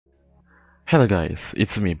Hello guys,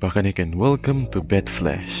 it's me Bakanik and welcome to Bed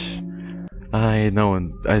Flash. I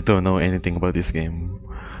don't know anything about this game.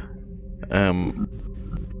 Um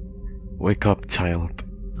Wake up child.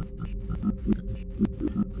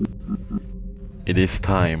 It is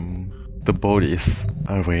time. The bodies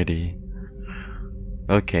are ready.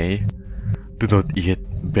 Okay. Do not eat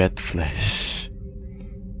bed flesh.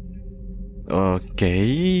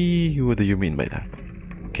 Okay, what do you mean by that?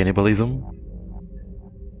 Cannibalism?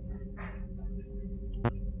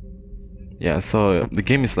 Yeah, so the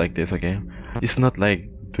game is like this, okay? It's not like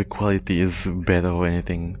the quality is better or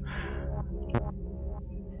anything.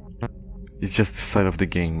 It's just the start of the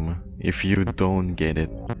game if you don't get it.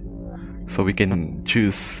 So we can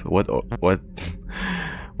choose what what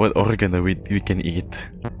organ that we can eat.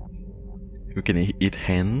 We can eat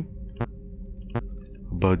hand,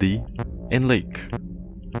 body, and leg,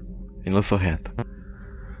 and also head.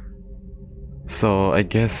 So I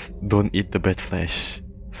guess don't eat the bad flesh.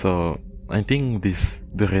 So I think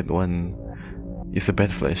the red one is a bad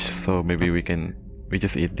flesh. So maybe we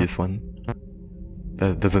just eat this one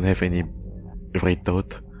that doesn't have any red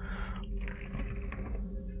dot.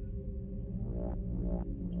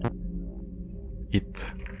 Eat.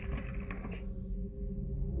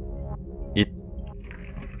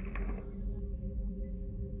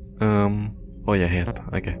 Oh yeah, head.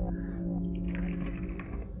 Okay.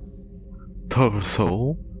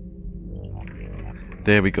 Torso.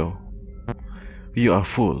 There we go. You are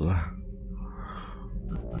full.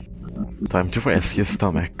 Time to rest your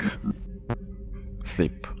stomach.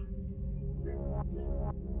 Sleep.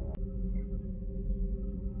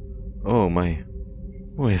 Oh my.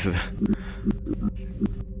 What is that?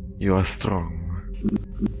 You are strong.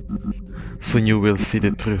 Soon you will see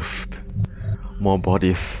the truth. More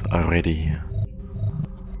bodies are ready.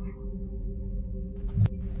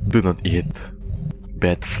 Do not eat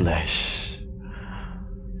bad flesh.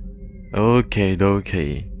 Okay.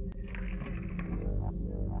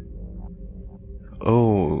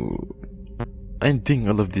 Oh, I think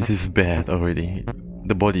all of this is bad already.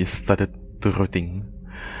 The body started to rotting.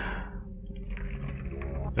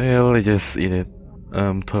 Well, I just eat it.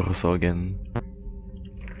 Torso again.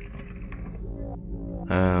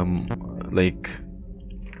 Like...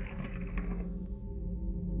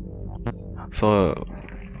 So...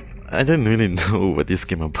 I don't really know what this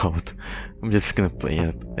game about. I'm just gonna play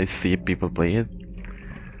it. I see people play it.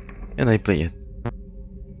 And I play it.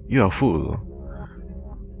 You are full.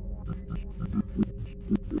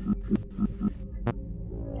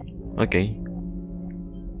 Okay.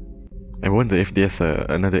 I wonder if there's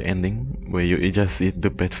another ending where you just eat the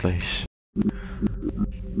bad flesh.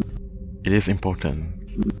 It is important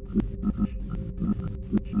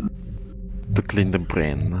to clean the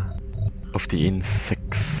brain of the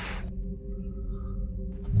insects.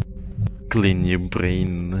 Clean your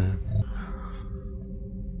brain.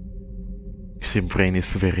 Your brain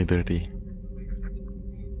is very dirty.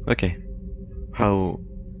 Okay. How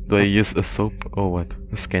do I use a soap or what?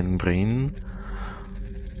 Scan brain?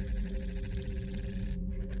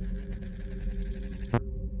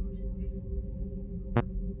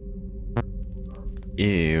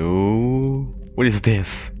 Ew. What is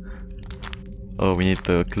this? Oh, we need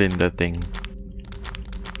to clean that thing.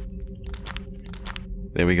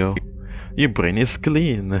 There we go. Your brain is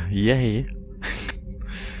clean. Yay.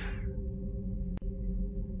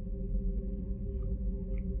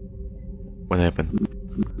 What happened?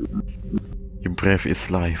 Your breath is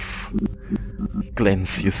life.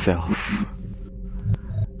 Cleanse yourself.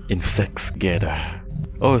 Insects gather.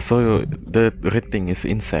 Oh, so the red thing is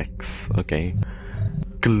insects. Okay.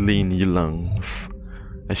 Clean your lungs.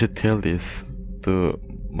 I should tell this to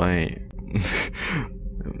my...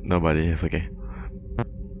 Nobody is okay.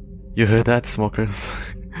 You heard that, smokers?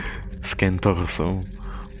 Scan torso.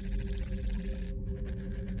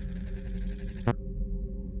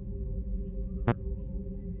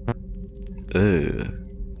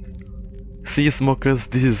 See, smokers,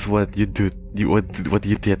 this is what you do. What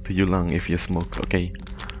you did to your lung if you smoke, okay?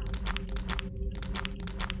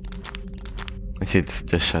 I should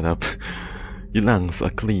just shut up. Your lungs are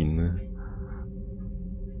clean.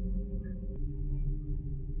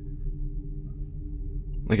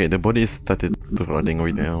 Okay, the body is started rotting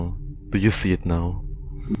right now. Do you see it now?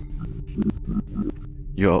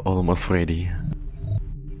 You are almost ready.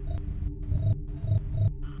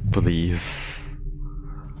 Please.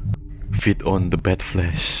 Feed on the bad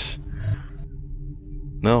flesh.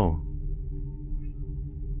 No.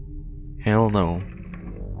 Hell no.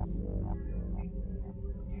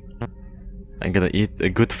 I'm gonna eat a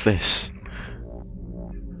good flesh.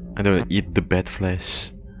 I don't eat the bad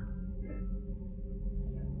flesh.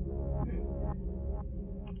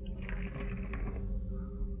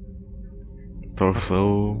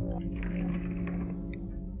 torso.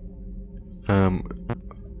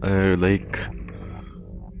 Like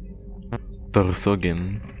torso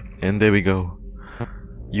again, and there we go.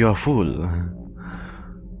 You are full.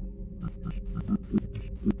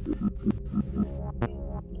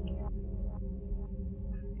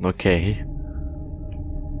 Okay.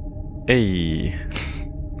 Hey.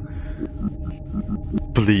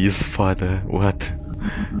 Please, Father, what?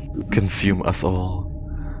 Consume us all.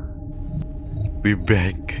 We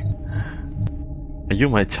beg. Are you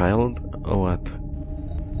my child, or what?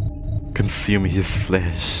 Consume his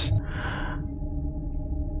flesh.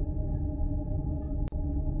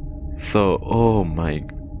 So, oh, my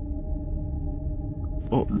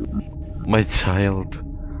child.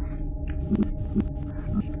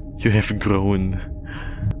 You have grown.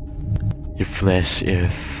 Your flesh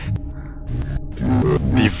is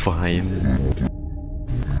divine.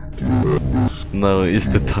 Now is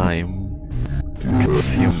the time.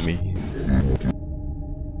 Consume me.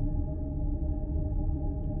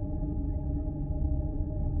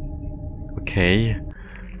 Okay.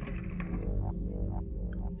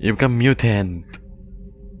 You become mutant.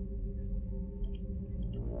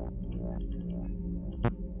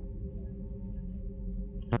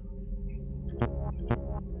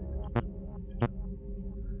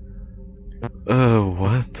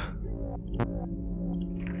 What?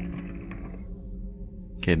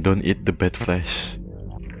 Okay, don't eat the bad flesh.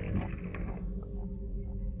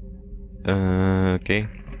 Okay.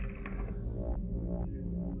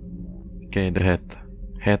 Okay, the head.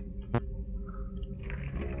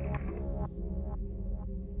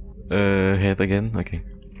 Head again? Okay.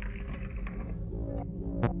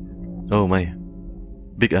 Oh my.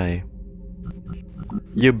 Big eye.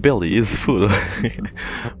 Your belly is full.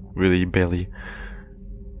 Really, belly.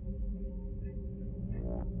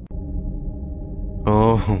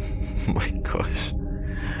 Oh my gosh.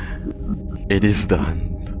 It is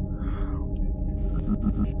done.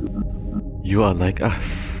 You are like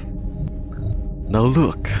us. Now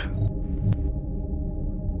look.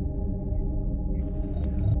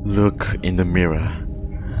 Look in the mirror.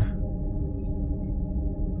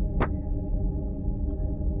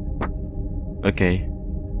 Okay.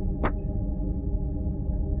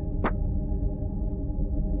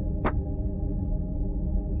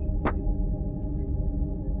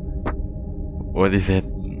 What is it?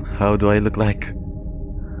 How do I look like?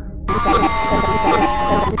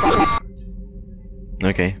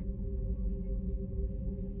 Okay.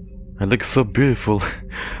 I look so beautiful.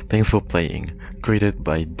 Thanks for playing. Created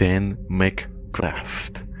by Dan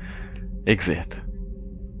McCraft. Exit.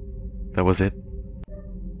 That was it?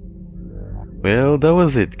 Well, that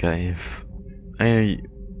was it, guys. Yeah,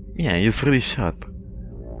 it's really short.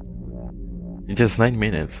 In just 9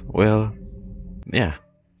 minutes. Well, yeah.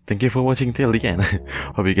 Thank you for watching till the end.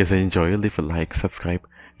 Hope you guys enjoy. Leave a like, subscribe,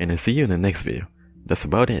 and I'll see you in the next video. That's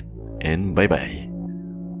about it, and bye bye.